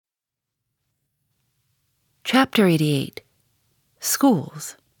Chapter 88.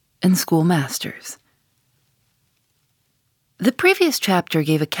 Schools and Schoolmasters. The previous chapter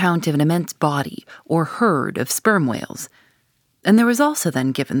gave account of an immense body, or herd, of sperm whales, and there was also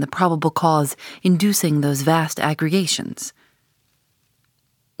then given the probable cause inducing those vast aggregations.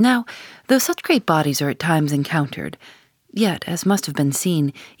 Now, though such great bodies are at times encountered, yet, as must have been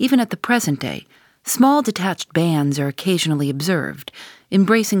seen, even at the present day, small detached bands are occasionally observed,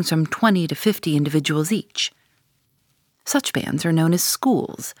 embracing from 20 to 50 individuals each. Such bands are known as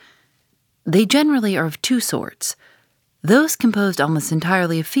schools. They generally are of two sorts, those composed almost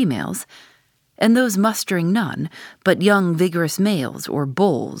entirely of females, and those mustering none but young vigorous males, or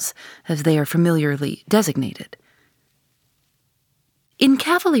bulls, as they are familiarly designated. In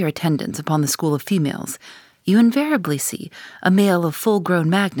cavalier attendance upon the school of females, you invariably see a male of full-grown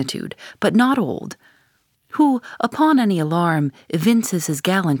magnitude, but not old, who, upon any alarm, evinces his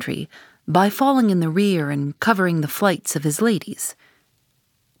gallantry by falling in the rear and covering the flights of his ladies.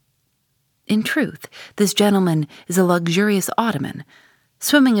 In truth, this gentleman is a luxurious ottoman,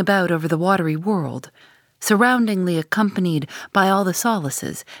 swimming about over the watery world, surroundingly accompanied by all the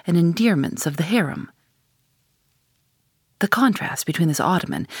solaces and endearments of the harem. The contrast between this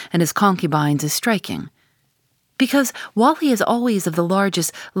ottoman and his concubines is striking, because while he is always of the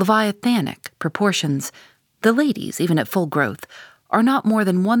largest leviathanic proportions, the ladies, even at full growth, are not more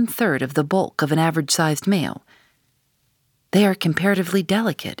than 1/3 of the bulk of an average-sized male. They are comparatively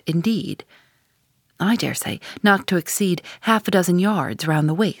delicate, indeed, I dare say not to exceed 6 yards round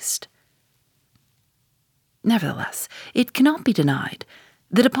the waist. Nevertheless, it cannot be denied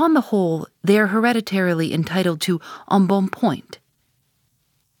that upon the whole they are hereditarily entitled to embonpoint.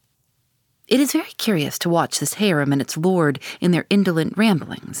 It is very curious to watch this harem and its lord in their indolent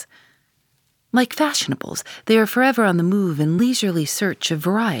ramblings. Like fashionables, they are forever on the move in leisurely search of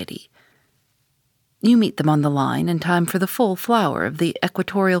variety. You meet them on the line in time for the full flower of the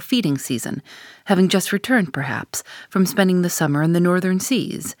equatorial feeding season, having just returned, perhaps, from spending the summer in the northern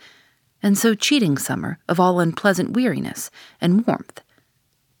seas, and so cheating summer of all unpleasant weariness and warmth.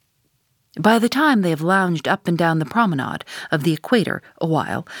 By the time they have lounged up and down the promenade of the equator a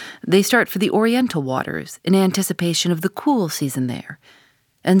while, they start for the oriental waters in anticipation of the cool season there,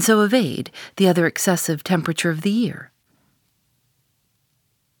 and so evade the other excessive temperature of the year.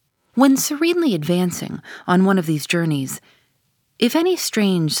 When serenely advancing on one of these journeys, if any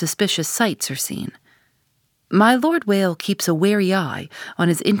strange, suspicious sights are seen, my Lord Whale keeps a wary eye on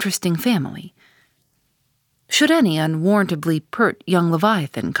his interesting family. Should any unwarrantably pert young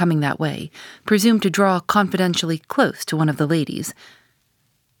Leviathan coming that way presume to draw confidentially close to one of the ladies,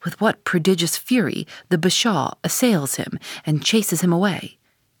 with what prodigious fury the Bashaw assails him and chases him away.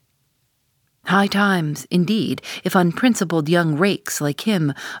 High times, indeed, if unprincipled young rakes like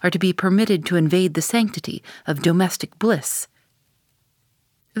him are to be permitted to invade the sanctity of domestic bliss.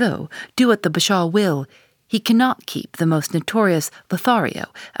 Though, do what the Bashaw will, he cannot keep the most notorious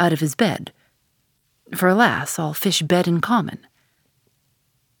Lothario out of his bed, for alas, all fish bed in common.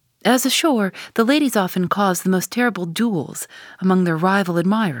 As ashore, the ladies often cause the most terrible duels among their rival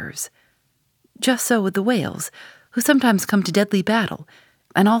admirers. Just so with the whales, who sometimes come to deadly battle,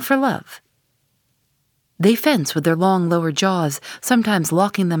 and all for love. They fence with their long lower jaws, sometimes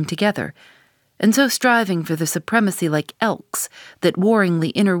locking them together, and so striving for the supremacy like elks that warringly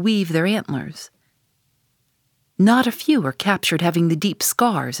interweave their antlers. Not a few are captured having the deep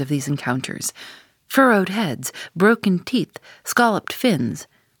scars of these encounters, furrowed heads, broken teeth, scalloped fins,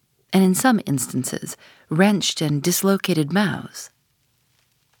 and in some instances, wrenched and dislocated mouths.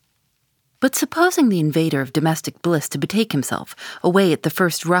 But supposing the invader of domestic bliss to betake himself away at the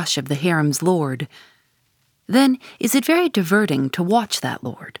first rush of the harem's lord, then is it very diverting to watch that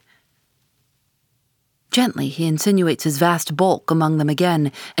lord. Gently he insinuates his vast bulk among them again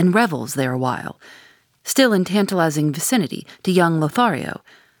and revels there a while, still in tantalizing vicinity to young Lothario,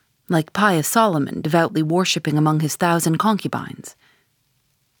 like pious Solomon devoutly worshipping among his 1,000 concubines.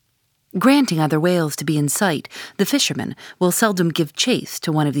 Granting other whales to be in sight, the fisherman will seldom give chase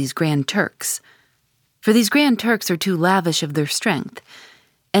to one of these Grand Turks, for these Grand Turks are too lavish of their strength,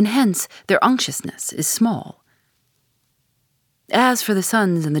 and hence their unctuousness is small. As for the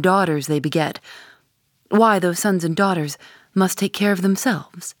sons and the daughters they beget, why, those sons and daughters must take care of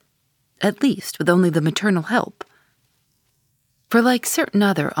themselves, at least with only the maternal help. For like certain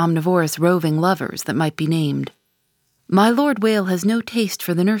other omnivorous roving lovers that might be named, my Lord Whale has no taste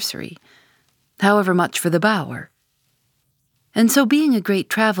for the nursery, however much for the bower. And so being a great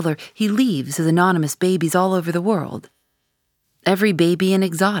traveler, he leaves his anonymous babies all over the world, every baby an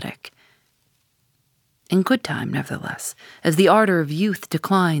exotic. In good time, nevertheless, as the ardor of youth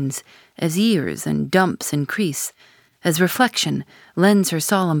declines, as years and dumps increase, as reflection lends her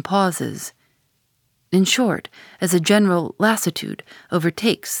solemn pauses, in short, as a general lassitude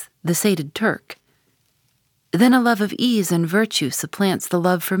overtakes the sated Turk, then a love of ease and virtue supplants the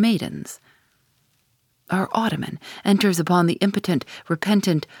love for maidens. Our Ottoman enters upon the impotent,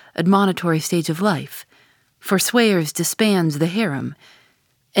 repentant, admonitory stage of life, forswears, disbands the harem,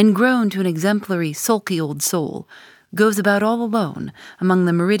 and grown to an exemplary, sulky old soul, goes about all alone among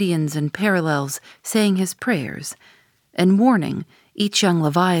the meridians and parallels, saying his prayers, and warning each young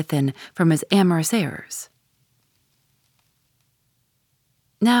Leviathan from his amorous errors.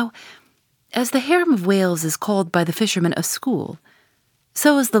 Now, as the harem of Wales is called by the fishermen a school,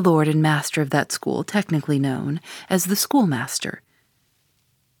 so is the lord and master of that school technically known as the schoolmaster.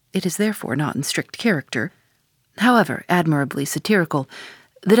 It is therefore not in strict character, however admirably satirical,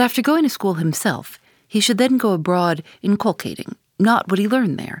 that after going to school himself, he should then go abroad inculcating, not what he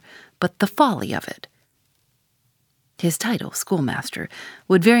learned there, but the folly of it. His title, schoolmaster,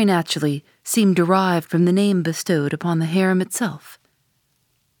 would very naturally seem derived from the name bestowed upon the harem itself.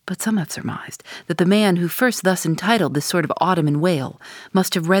 But some have surmised that the man who first thus entitled this sort of Ottoman wail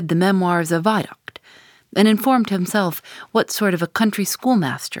must have read the memoirs of Vidocq, and informed himself what sort of a country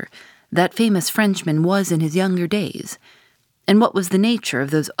schoolmaster that famous Frenchman was in his younger days, and what was the nature of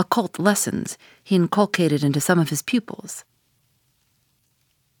those occult lessons he inculcated into some of his pupils.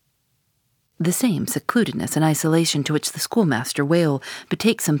 The same secludedness and isolation to which the schoolmaster whale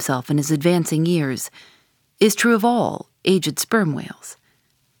betakes himself in his advancing years is true of all aged sperm whales.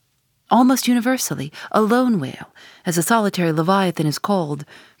 Almost universally, a lone whale, as a solitary leviathan is called,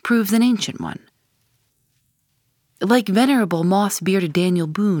 proves an ancient one. Like venerable moss-bearded Daniel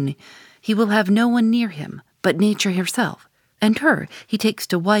Boone, he will have no one near him but nature herself, and her he takes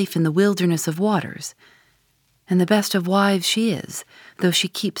to wife in the wilderness of waters. And the best of wives she is, though she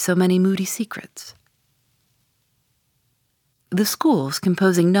keeps so many moody secrets. The schools,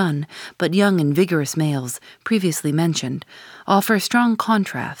 composing none but young and vigorous males, previously mentioned, offer a strong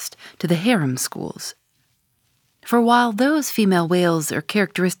contrast to the harem schools. For while those female whales are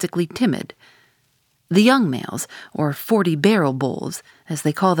characteristically timid, the young males, or 40-barrel bulls, as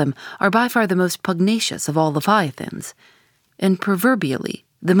they call them, are by far the most pugnacious of all leviathans, and proverbially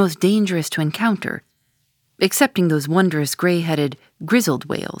the most dangerous to encounter, excepting those wondrous gray-headed, grizzled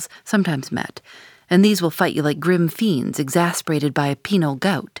whales sometimes met, and these will fight you like grim fiends exasperated by a penal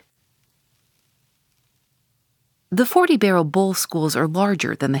gout. The 40-barrel bull schools are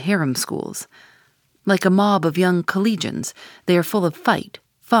larger than the harem schools. Like a mob of young collegians, they are full of fight,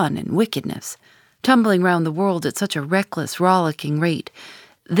 fun, and wickedness, tumbling round the world at such a reckless, rollicking rate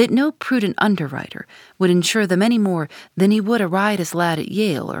that no prudent underwriter would insure them any more than he would a riotous lad at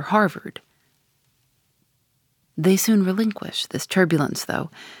Yale or Harvard. They soon relinquish this turbulence, though,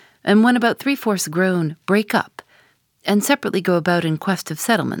 and when about 3/4 grown, break up, and separately go about in quest of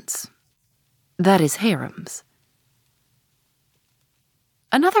settlements. That is, harems.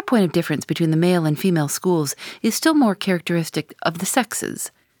 Another point of difference between the male and female schools is still more characteristic of the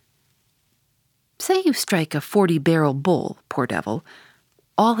sexes. Say you strike a 40-barrel bull, poor devil,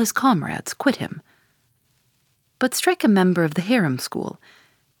 all his comrades quit him. But strike a member of the harem school,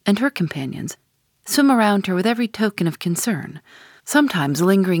 and her companions swim around her with every token of concern, sometimes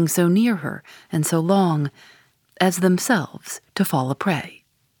lingering so near her and so long as themselves to fall a prey.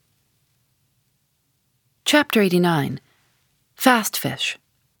 Chapter 89. Fast Fish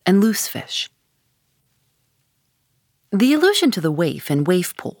and Loose Fish. The allusion to the waif and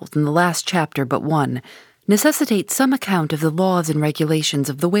waif poles in the last chapter but one necessitates some account of the laws and regulations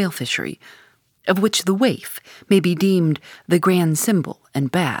of the whale fishery, of which the waif may be deemed the grand symbol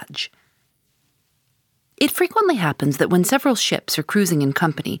and badge. It frequently happens that when several ships are cruising in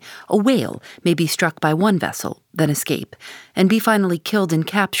company, a whale may be struck by one vessel, then escape, and be finally killed and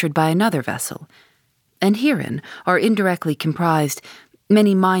captured by another vessel. And herein are indirectly comprised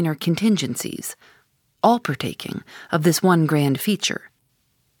many minor contingencies, all partaking of this one grand feature.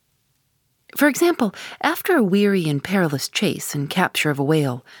 For example, after a weary and perilous chase and capture of a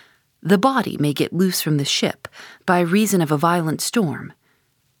whale, the body may get loose from the ship by reason of a violent storm,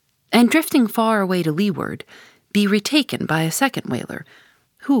 and drifting far away to leeward, be retaken by a second whaler,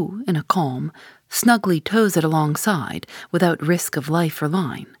 who, in a calm, snugly tows it alongside without risk of life or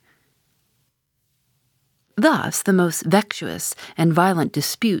line. Thus, the most vexuous and violent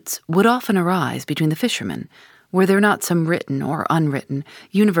disputes would often arise between the fishermen, were there not some written or unwritten,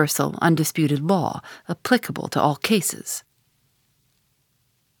 universal, undisputed law applicable to all cases.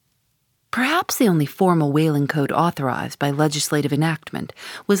 Perhaps the only formal whaling code authorized by legislative enactment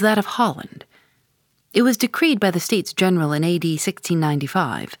was that of Holland. It was decreed by the States General in A.D.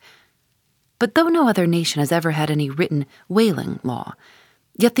 1695. But though no other nation has ever had any written whaling law,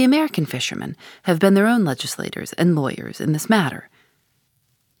 yet the American fishermen have been their own legislators and lawyers in this matter.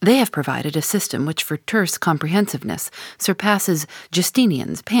 They have provided a system which for terse comprehensiveness surpasses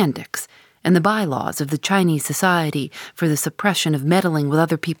Justinian's Pandix and the bylaws of the Chinese Society for the Suppression of Meddling with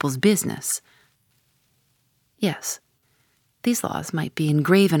Other People's Business. Yes, these laws might be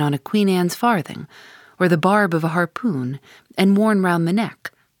engraven on a Queen Anne's farthing, or the barb of a harpoon, and worn round the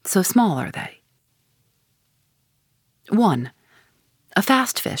neck, so small are they. 1. A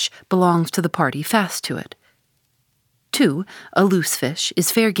fast fish belongs to the party fast to it. 2. A loose fish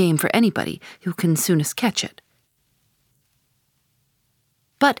is fair game for anybody who can soonest catch it.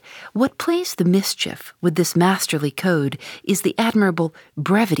 But what plays the mischief with this masterly code is the admirable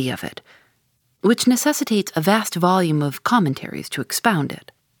brevity of it, which necessitates a vast volume of commentaries to expound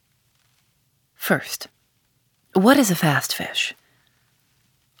it. First, what is a fast fish?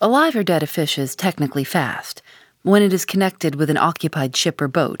 Alive or dead, a fish is technically fast when it is connected with an occupied ship or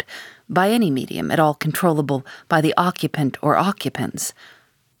boat by any medium at all controllable by the occupant or occupants.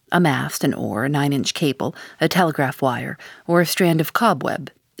 A mast, an oar, a 9-inch cable, a telegraph wire, or a strand of cobweb,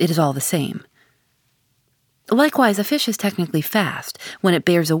 it is all the same. Likewise, a fish is technically fast when it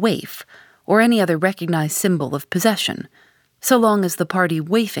bears a waif, or any other recognized symbol of possession, so long as the party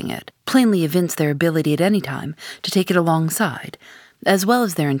waifing it plainly evince their ability at any time to take it alongside, as well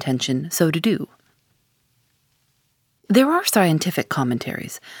as their intention so to do. There are scientific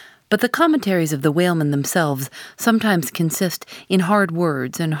commentaries, but the commentaries of the whalemen themselves sometimes consist in hard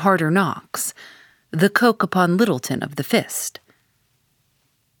words and harder knocks, the coke upon Littleton of the fist.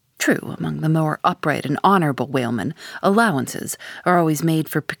 True, among the more upright and honorable whalemen, allowances are always made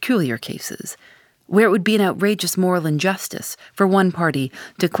for peculiar cases, where it would be an outrageous moral injustice for one party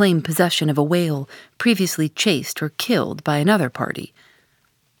to claim possession of a whale previously chased or killed by another party.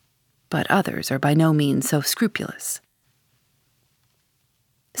 But others are by no means so scrupulous.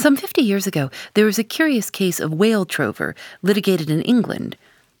 Some 50 years ago, there was a curious case of whale trover litigated in England,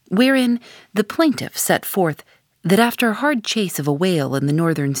 wherein the plaintiff set forth that after a hard chase of a whale in the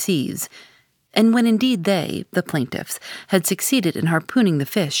northern seas, and when indeed they, the plaintiffs, had succeeded in harpooning the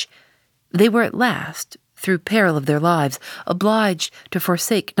fish, they were at last, through peril of their lives, obliged to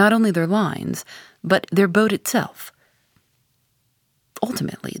forsake not only their lines, but their boat itself.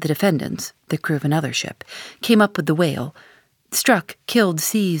 Ultimately, the defendants, the crew of another ship, came up with the whale, struck, killed,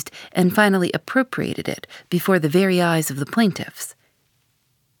 seized, and finally appropriated it before the very eyes of the plaintiffs.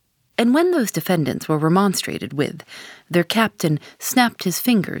 And when those defendants were remonstrated with, their captain snapped his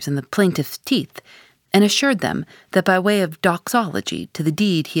fingers in the plaintiff's teeth and assured them that by way of doxology to the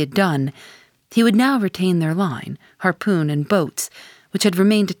deed he had done, he would now retain their line, harpoon, and boats, which had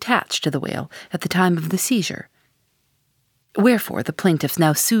remained attached to the whale at the time of the seizure. Wherefore the plaintiffs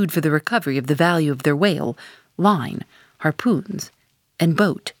now sued for the recovery of the value of their whale, line, harpoons, and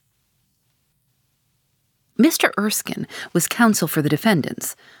boat. Mr. Erskine was counsel for the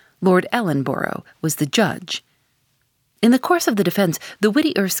defendants. Lord Ellenborough was the judge. In the course of the defense, the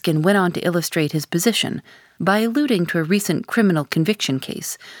witty Erskine went on to illustrate his position by alluding to a recent criminal conviction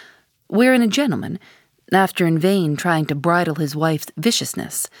case, wherein a gentleman, after in vain trying to bridle his wife's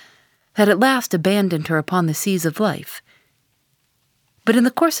viciousness, had at last abandoned her upon the seas of life. But in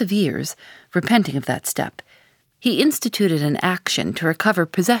the course of years, repenting of that step, he instituted an action to recover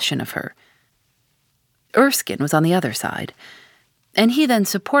possession of her. Erskine was on the other side, and he then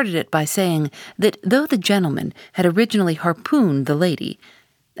supported it by saying that though the gentleman had originally harpooned the lady,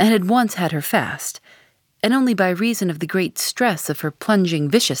 and had once had her fast, and only by reason of the great stress of her plunging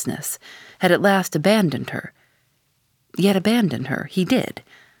viciousness had at last abandoned her, yet abandon her he did,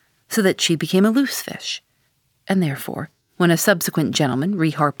 so that she became a loose fish, and therefore, when a subsequent gentleman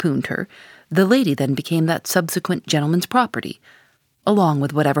re-harpooned her, the lady then became that subsequent gentleman's property, along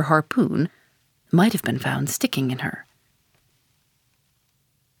with whatever harpoon might have been found sticking in her.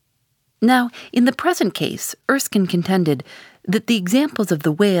 Now, in the present case, Erskine contended that the examples of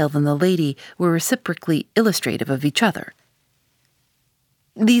the whale and the lady were reciprocally illustrative of each other.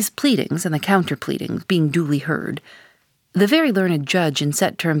 These pleadings and the counter-pleadings being duly heard, the very learned judge in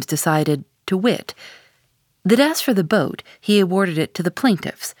set terms decided, to wit, that as for the boat, he awarded it to the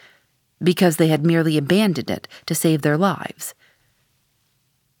plaintiffs, because they had merely abandoned it to save their lives,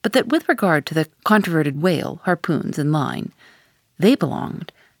 but that with regard to the controverted whale, harpoons, and line, they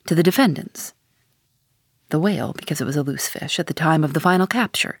belonged to the defendants. The whale, because it was a loose fish at the time of the final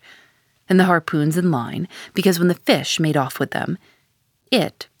capture, and the harpoons and line, because when the fish made off with them,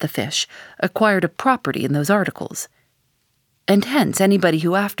 it, the fish, acquired a property in those articles, and hence anybody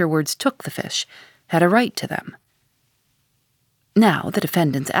who afterwards took the fish had a right to them. Now the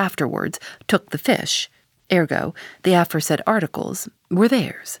defendants afterwards took the fish, ergo, the aforesaid articles were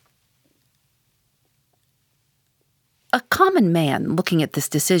theirs. A common man looking at this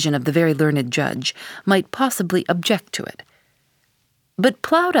decision of the very learned judge might possibly object to it. But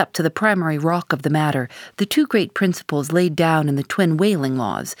plowed up to the primary rock of the matter, the two great principles laid down in the twin whaling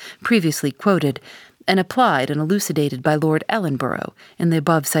laws, previously quoted, and applied and elucidated by Lord Ellenborough in the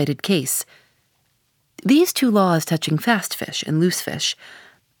above-cited case. These two laws touching fast fish and loose fish,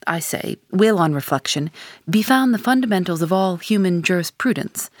 I say, will on reflection be found the fundamentals of all human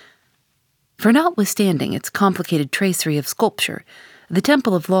jurisprudence. For notwithstanding its complicated tracery of sculpture, the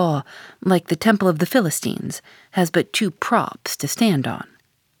temple of law, like the temple of the Philistines, has but two props to stand on.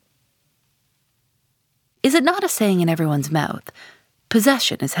 Is it not a saying in everyone's mouth,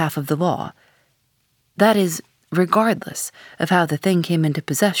 possession is half of the law? That is, regardless of how the thing came into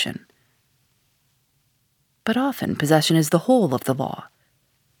possession. But often possession is the whole of the law.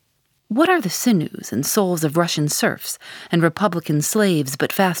 What are the sinews and souls of Russian serfs and Republican slaves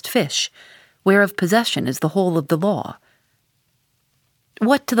but fast fish, whereof possession is the whole of the law?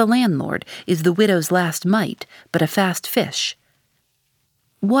 What to the landlord is the widow's last mite but a fast fish?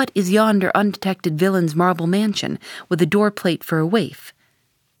 What is yonder undetected villain's marble mansion with a door-plate for a waif?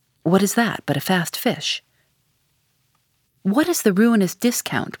 What is that but a fast fish? What is the ruinous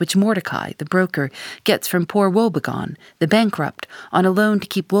discount which Mordecai, the broker, gets from poor Woebegone, the bankrupt, on a loan to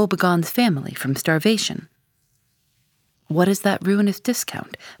keep Woebegone's family from starvation? What is that ruinous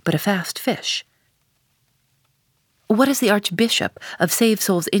discount but a fast fish? What is the Archbishop of Save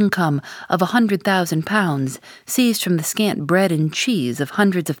Soul's income of £100,000 seized from the scant bread and cheese of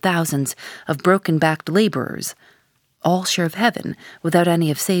hundreds of thousands of broken-backed laborers, all share of heaven without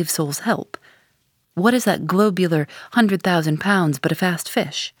any of Save Soul's help? What is that globular £100,000 but a fast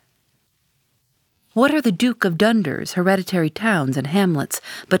fish? What are the Duke of Dunder's hereditary towns and hamlets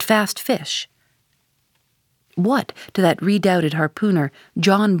but fast fish? What to that redoubted harpooner,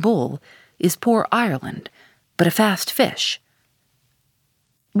 John Bull, is poor Ireland but a fast fish?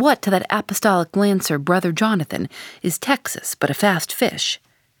 What to that apostolic lancer, Brother Jonathan, is Texas but a fast fish?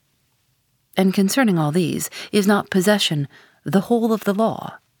 And concerning all these, is not possession the whole of the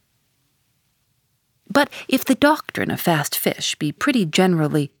law? But if the doctrine of fast fish be pretty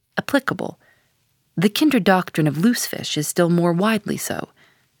generally applicable, the kindred doctrine of loose fish is still more widely so.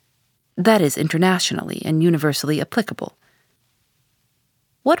 That is internationally and universally applicable.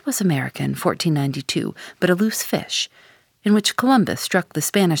 What was America in 1492 but a loose fish, in which Columbus struck the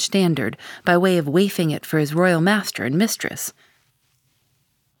Spanish standard by way of waifing it for his royal master and mistress?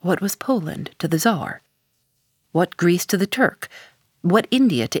 What was Poland to the Tsar? What Greece to the Turk? What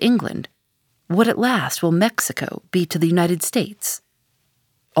India to England? What at last will Mexico be to the United States?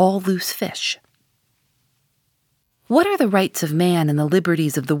 All loose fish. What are the rights of man and the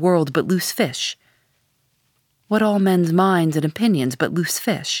liberties of the world but loose fish? What all men's minds and opinions but loose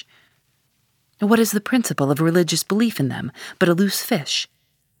fish? What is the principle of religious belief in them but a loose fish?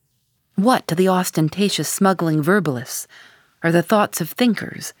 What to the ostentatious smuggling verbalists are the thoughts of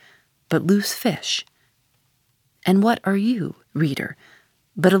thinkers but loose fish? And what are you, reader,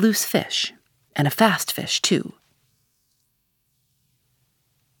 but a loose fish, and a fast fish, too?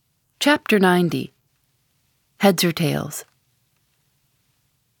 Chapter 90. Heads or Tails.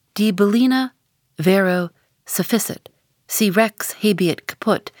 De Bellina vero sufficit, si rex habeat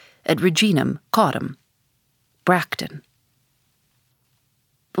caput et reginam caudam. Bracton.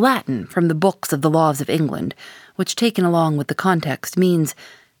 Latin from the books of the laws of England, which taken along with the context means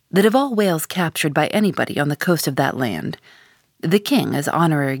that of all whales captured by anybody on the coast of that land, the king, as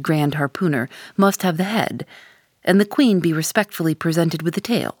honorary grand harpooner, must have the head, and the queen be respectfully presented with the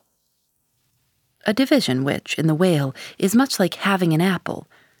tail. A division which, in the whale, is much like having an apple.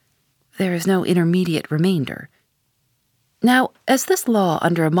 There is no intermediate remainder. Now, as this law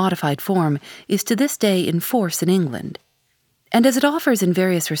under a modified form is to this day in force in England, and as it offers in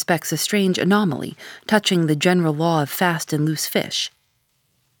various respects a strange anomaly touching the general law of fast and loose fish,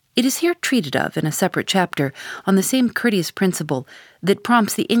 it is here treated of in a separate chapter on the same courteous principle that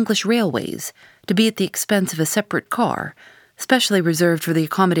prompts the English railways to be at the expense of a separate car, specially reserved for the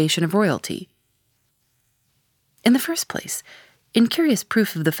accommodation of royalty. In the first place, in curious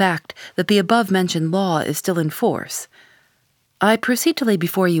proof of the fact that the above-mentioned law is still in force, I proceed to lay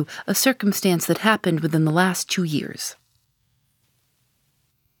before you a circumstance that happened within the last 2 years.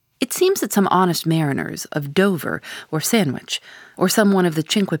 It seems that some honest mariners of Dover or Sandwich, or some one of the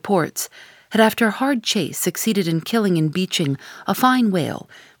Cinque Ports, had after a hard chase succeeded in killing and beaching a fine whale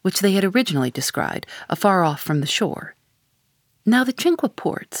which they had originally descried afar off from the shore. Now the Cinque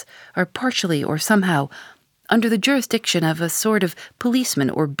Ports are partially or somehow under the jurisdiction of a sort of policeman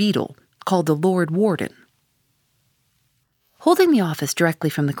or beadle called the Lord Warden. Holding the office directly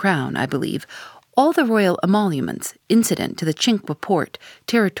from the Crown, I believe, all the royal emoluments incident to the Cinque Port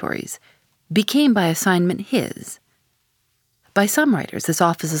territories became by assignment his. By some writers, this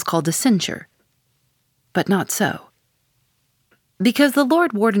office is called a cincture, but not so. Because the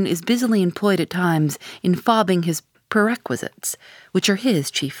Lord Warden is busily employed at times in fobbing his perquisites, which are his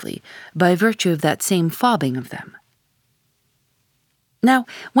chiefly, by virtue of that same fobbing of them. Now,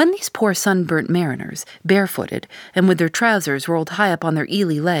 when these poor sunburnt mariners, barefooted, and with their trousers rolled high up on their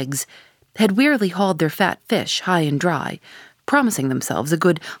eely legs, had wearily hauled their fat fish high and dry, promising themselves a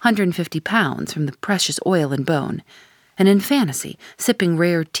good 150 pounds from the precious oil and bone, and in fantasy sipping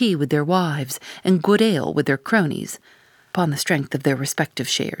rare tea with their wives and good ale with their cronies, upon the strength of their respective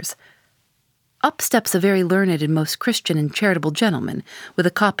shares, up steps a very learned and most Christian and charitable gentleman with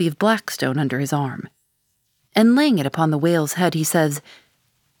a copy of Blackstone under his arm, and laying it upon the whale's head, he says,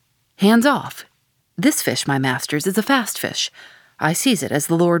 "Hands off! This fish, my masters, is a fast fish. I seize it as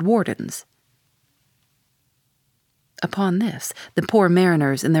the Lord Warden's." Upon this, the poor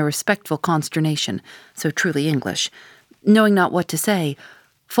mariners, in their respectful consternation, so truly English, knowing not what to say,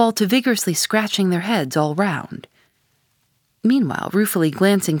 fall to vigorously scratching their heads all round, meanwhile ruefully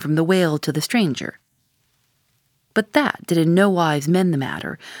glancing from the whale to the stranger. But that did in no wise mend the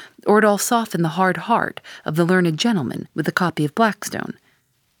matter, or at all soften the hard heart of the learned gentleman with the copy of Blackstone.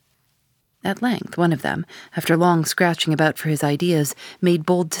 At length one of them, after long scratching about for his ideas, made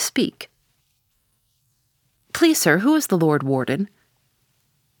bold to speak. "Please, sir, who is the Lord Warden?"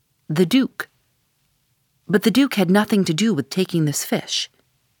 "The Duke." "But the Duke had nothing to do with taking this fish."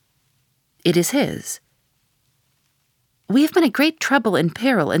 "It is his." "We have been at great trouble and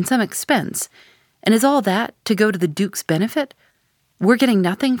peril and some expense, and is all that to go to the Duke's benefit? We're getting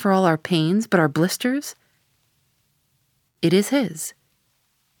nothing for all our pains but our blisters." "It is his."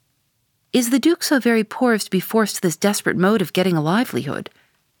 "Is the Duke so very poor as to be forced to this desperate mode of getting a livelihood?"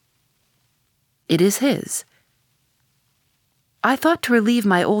 "It is his." "I thought to relieve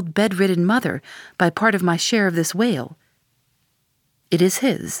my old bedridden mother by part of my share of this whale." "It is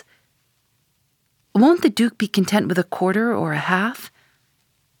his." "Won't the Duke be content with a quarter or a half?"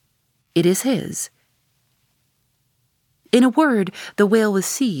 "It is his." In a word, the whale was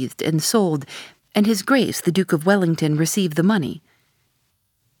seized and sold, and his Grace the Duke of Wellington received the money.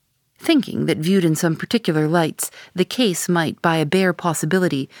 Thinking that viewed in some particular lights, the case might by a bare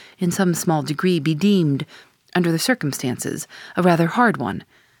possibility in some small degree be deemed, under the circumstances, a rather hard one,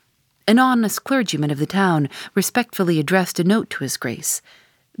 an honest clergyman of the town respectfully addressed a note to his Grace,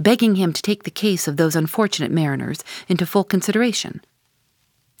 begging him to take the case of those unfortunate mariners into full consideration.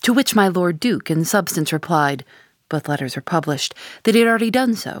 To which my Lord Duke in substance replied, both letters are published, that he had already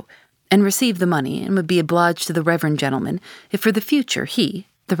done so, and received the money, and would be obliged to the reverend gentleman if for the future he,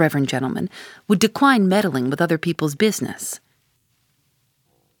 the reverend gentleman, would decline meddling with other people's business.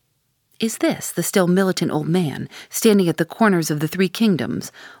 Is this the still militant old man, standing at the corners of the three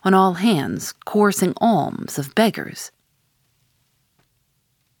kingdoms, on all hands, coercing alms of beggars?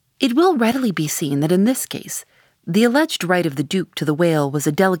 It will readily be seen that in this case, the alleged right of the Duke to the whale was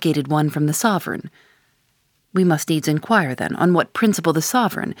a delegated one from the sovereign. We must needs inquire, then, on what principle the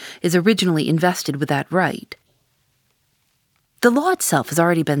sovereign is originally invested with that right. The law itself has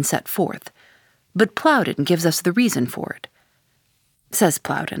already been set forth, but Plowden gives us the reason for it. Says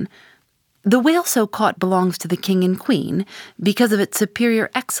Plowden, "The whale so caught belongs to the king and queen because of its superior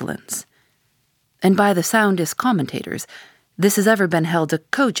excellence, and by the soundest commentators, this has ever been held a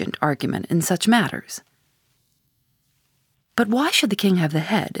cogent argument in such matters." But why should the king have the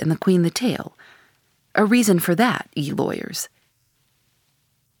head and the queen the tail? A reason for that, ye lawyers.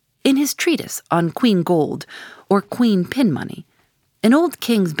 In his treatise on Queen Gold, or Queen Pin Money, an old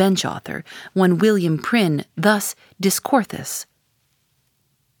King's Bench author, one William Prynne, thus discourtheth: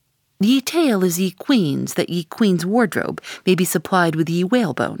 "Ye tail is ye queen's, that ye queen's wardrobe may be supplied with ye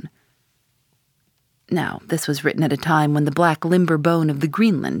whalebone." Now, this was written at a time when the black limber bone of the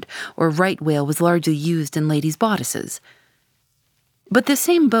Greenland or right whale was largely used in ladies' bodices. But the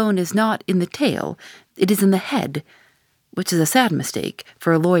same bone is not in the tail, it is in the head, which is a sad mistake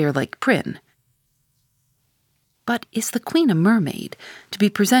for a lawyer like Prynne. But is the queen a mermaid, to be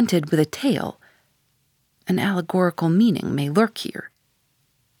presented with a tail? An allegorical meaning may lurk here.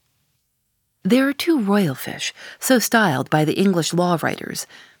 There are two royal fish, so styled by the English law writers,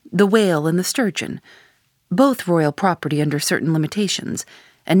 the whale and the sturgeon, both royal property under certain limitations,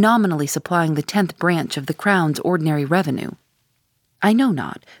 and nominally supplying the 10th branch of the Crown's ordinary revenue. I know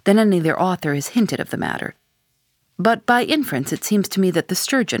not that any of their author has hinted of the matter, But by inference, it seems to me that the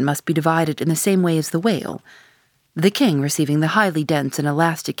sturgeon must be divided in the same way as the whale, the king receiving the highly dense and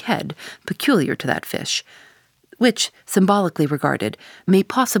elastic head peculiar to that fish, which, symbolically regarded, may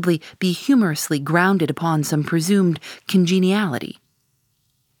possibly be humorously grounded upon some presumed congeniality.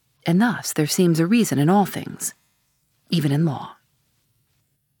 And thus there seems a reason in all things, even in law.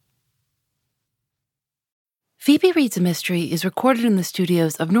 Phoebe Reads a Mystery is recorded in the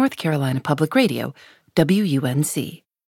studios of North Carolina Public Radio, WUNC.